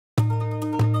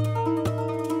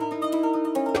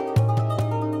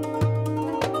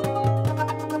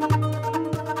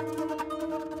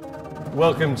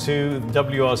Welcome to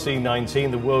WRC-19,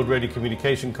 the World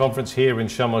Radiocommunication Conference here in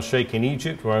Sharm El-Sheikh in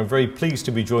Egypt, where I'm very pleased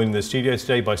to be joined in the studio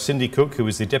today by Cindy Cook, who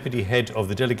is the Deputy Head of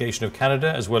the Delegation of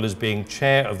Canada, as well as being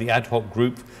Chair of the ad hoc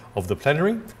group of the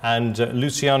Plenary, and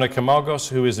Luciana Camargos,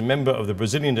 who is a member of the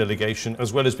Brazilian delegation,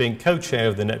 as well as being co-chair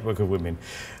of the Network of Women.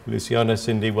 Luciana,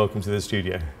 Cindy, welcome to the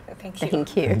studio. Thank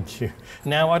you. Thank you.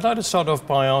 Now, I'd like to start off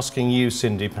by asking you,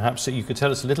 Cindy, perhaps that you could tell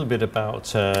us a little bit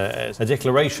about a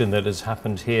declaration that has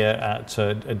happened here at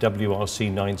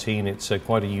WRC-19. It's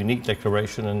quite a unique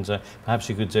declaration, and perhaps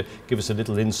you could give us a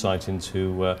little insight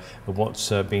into what's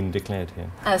been declared here.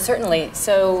 Certainly.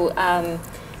 So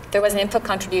there was an input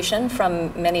contribution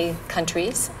from many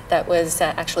countries that was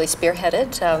actually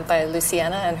spearheaded by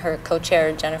Luciana and her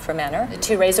co-chair Jennifer Manner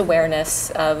to raise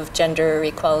awareness of gender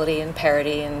equality and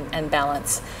parity and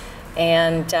balance.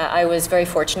 And I was very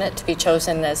fortunate to be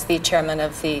chosen as the chairman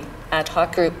of the ad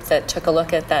hoc group that took a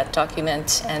look at that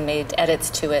document and made edits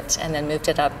to it and then moved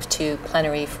it up to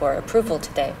plenary for approval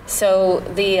today. So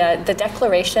the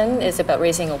declaration is about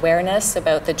raising awareness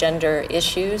about the gender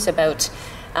issues, about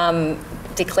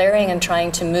declaring and trying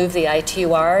to move the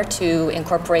ITUR to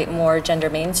incorporate more gender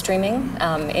mainstreaming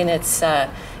in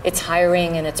its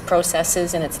hiring and its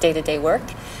processes and its day-to-day work,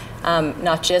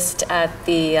 not just at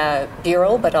the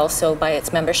Bureau, but also by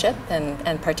its membership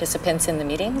and participants in the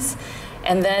meetings.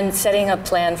 And then setting a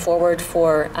plan forward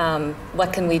for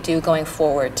what can we do going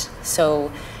forward. So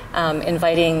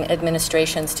inviting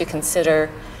administrations to consider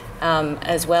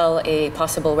as well a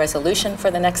possible resolution for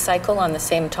the next cycle on the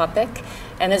same topic,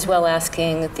 and as well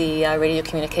asking the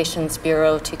Radiocommunications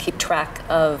Bureau to keep track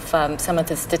of some of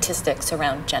the statistics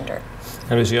around gender.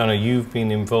 And Luciana, you've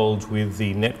been involved with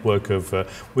the network of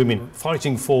women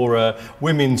fighting for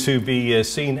women to be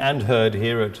seen and heard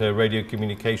here at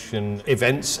radiocommunication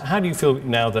events. How do you feel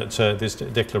now that this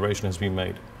declaration has been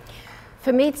made?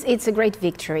 For me, it's a great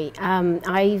victory.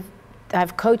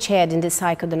 I've co-chaired in this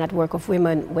cycle the Network of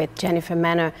Women with Jennifer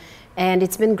Manner, and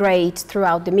it's been great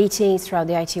throughout the meetings, throughout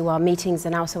the ITUR meetings,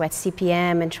 and also at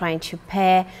CPM, and trying to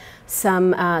pair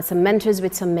some mentors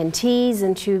with some mentees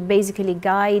and to basically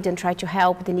guide and try to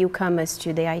help the newcomers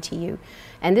to the ITU.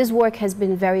 And this work has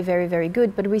been very, very, very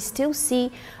good, but we still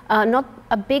see not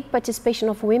a big participation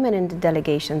of women in the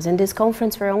delegations. In this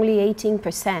conference, we're only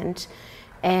 18%,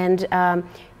 and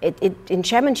in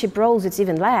chairmanship roles, it's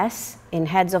even less. In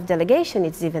heads of delegation,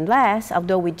 it's even less,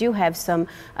 although we do have some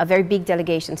very big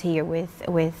delegations here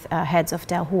with heads of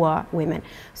DEL who are women.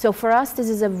 So for us, this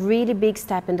is a really big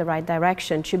step in the right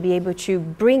direction to be able to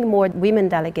bring more women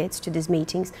delegates to these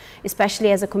meetings,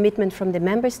 especially as a commitment from the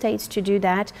member states to do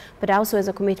that, but also as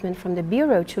a commitment from the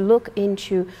Bureau to look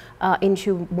into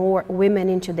more women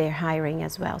into their hiring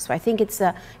as well. So I think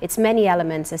it's many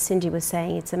elements, as Cindy was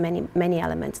saying, it's a many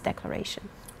elements declaration.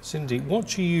 Cindy, what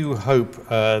do you hope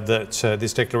that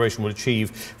this declaration will achieve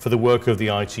for the work of the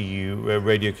ITU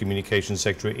radio communication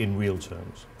sector in real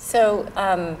terms? So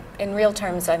in real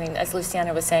terms, I mean, as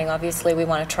Luciana was saying, obviously we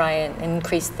want to try and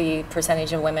increase the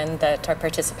percentage of women that are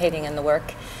participating in the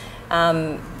work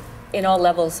in all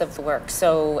levels of the work.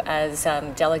 So as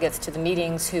delegates to the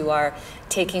meetings who are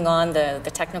taking on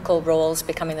the technical roles,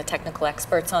 becoming the technical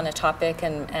experts on a topic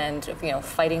and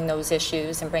fighting those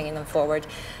issues and bringing them forward,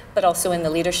 but also in the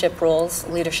leadership roles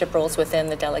within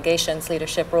the delegations,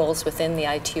 leadership roles within the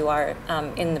ITUR,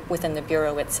 within the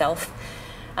Bureau itself.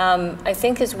 I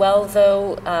think as well,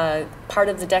 though, part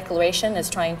of the declaration is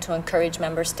trying to encourage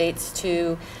member states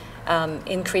to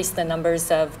increase the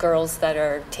numbers of girls that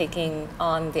are taking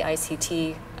on the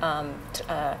ICT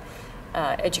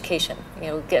education.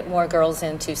 Get more girls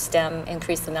into STEM,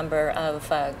 increase the number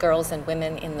of girls and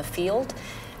women in the field.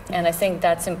 And I think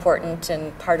that's important,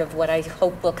 and part of what I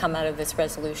hope will come out of this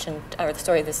resolution, or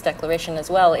sorry, this declaration as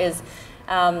well, is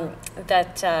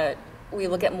that we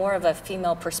will get more of a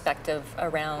female perspective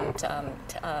around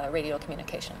radio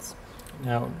communications.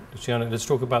 Now, Luciana, let's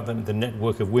talk about the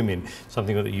network of women,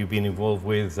 something that you've been involved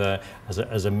with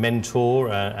as a mentor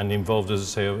and involved, as I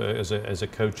say, as a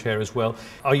co-chair as well.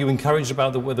 Are you encouraged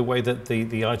about the way that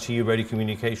the ITU radio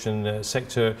communication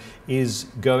sector is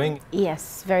going?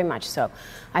 Yes, very much so.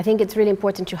 I think it's really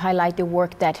important to highlight the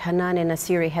work that Hanan and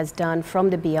Asiri has done from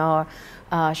the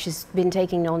BR. She's been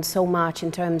taking on so much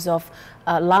in terms of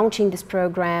launching this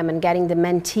program and getting the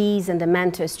mentees and the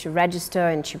mentors to register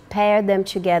and to pair them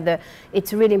together.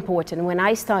 It's really important. When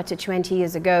I started 20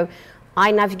 years ago,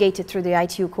 I navigated through the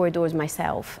ITU corridors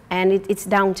myself, and it's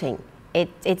daunting.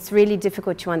 It's really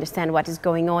difficult to understand what is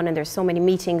going on, and there's so many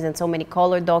meetings and so many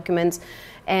colored documents,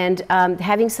 And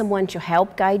having someone to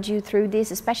help guide you through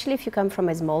this, especially if you come from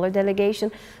a smaller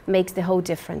delegation, makes the whole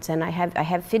difference. And I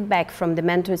have feedback from the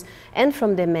mentors and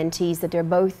from the mentees that they're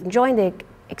both enjoying the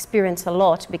experience a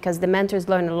lot, because the mentors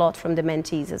learn a lot from the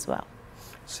mentees as well.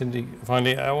 Cindy,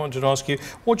 finally, I wanted to ask you,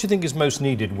 what do you think is most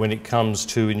needed when it comes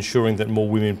to ensuring that more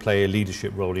women play a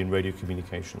leadership role in radio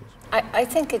communications? I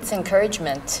think it's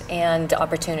encouragement and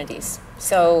opportunities.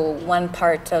 So one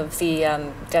part of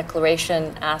the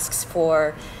declaration asks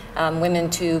for women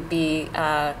to be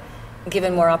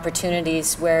given more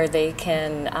opportunities where they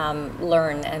can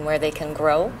learn and where they can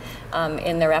grow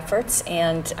in their efforts.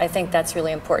 And I think that's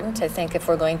really important. I think if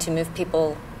we're going to move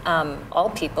people,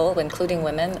 all people, including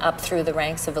women, up through the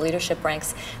ranks of the leadership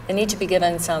ranks, they need to be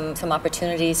given some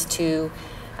opportunities to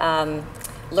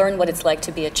learn what it's like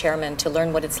to be a chairman, to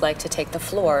learn what it's like to take the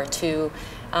floor, to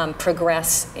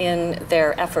progress in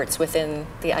their efforts within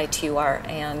the ITUR.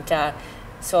 And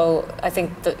so I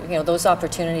think that, those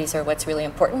opportunities are what's really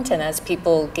important. And as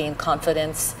people gain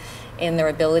confidence in their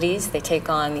abilities, they take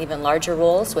on even larger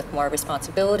roles with more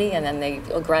responsibility, and then they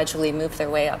will gradually move their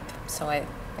way up. So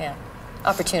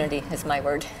opportunity is my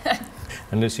word.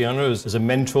 And Luciana, as a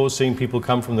mentor, seeing people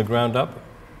come from the ground up?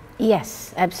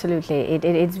 Yes, absolutely.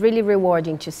 It's really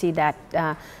rewarding to see that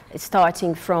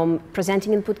starting from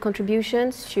presenting input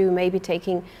contributions to maybe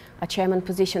taking a chairman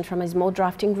position from a small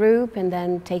drafting group, and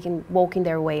then walking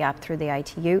their way up through the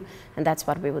ITU, and that's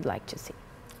what we would like to see.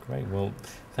 Great. Well,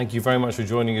 thank you very much for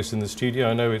joining us in the studio.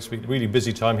 I know it's been a really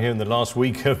busy time here in the last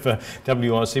week of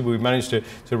WRC, but we've managed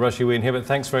to rush you in here. But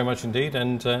thanks very much indeed,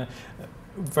 and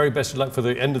very best of luck for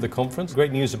the end of the conference.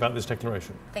 Great news about this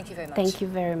declaration. Thank you very much. Thank you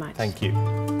very much. Thank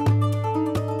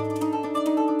you.